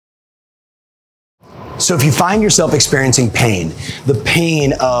So if you find yourself experiencing pain, the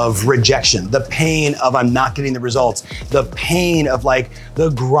pain of rejection, the pain of I'm not getting the results, the pain of like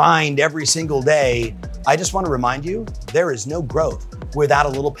the grind every single day, I just want to remind you, there is no growth without a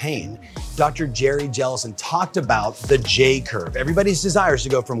little pain. Dr. Jerry Jellison talked about the J curve. Everybody's desire is to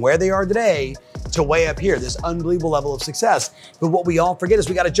go from where they are today to way up here, this unbelievable level of success. But what we all forget is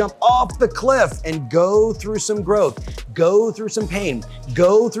we got to jump off the cliff and go through some growth, go through some pain,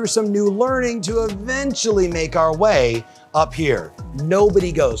 go through some new learning to eventually make our way up here.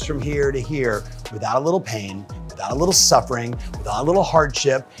 Nobody goes from here to here without a little pain, without a little suffering, without a little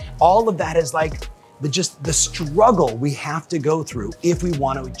hardship. All of that is like the struggle we have to go through if we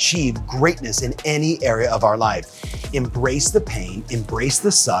want to achieve greatness in any area of our life. Embrace the pain, embrace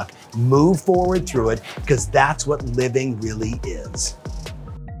the suck, move forward through it, because that's what living really is.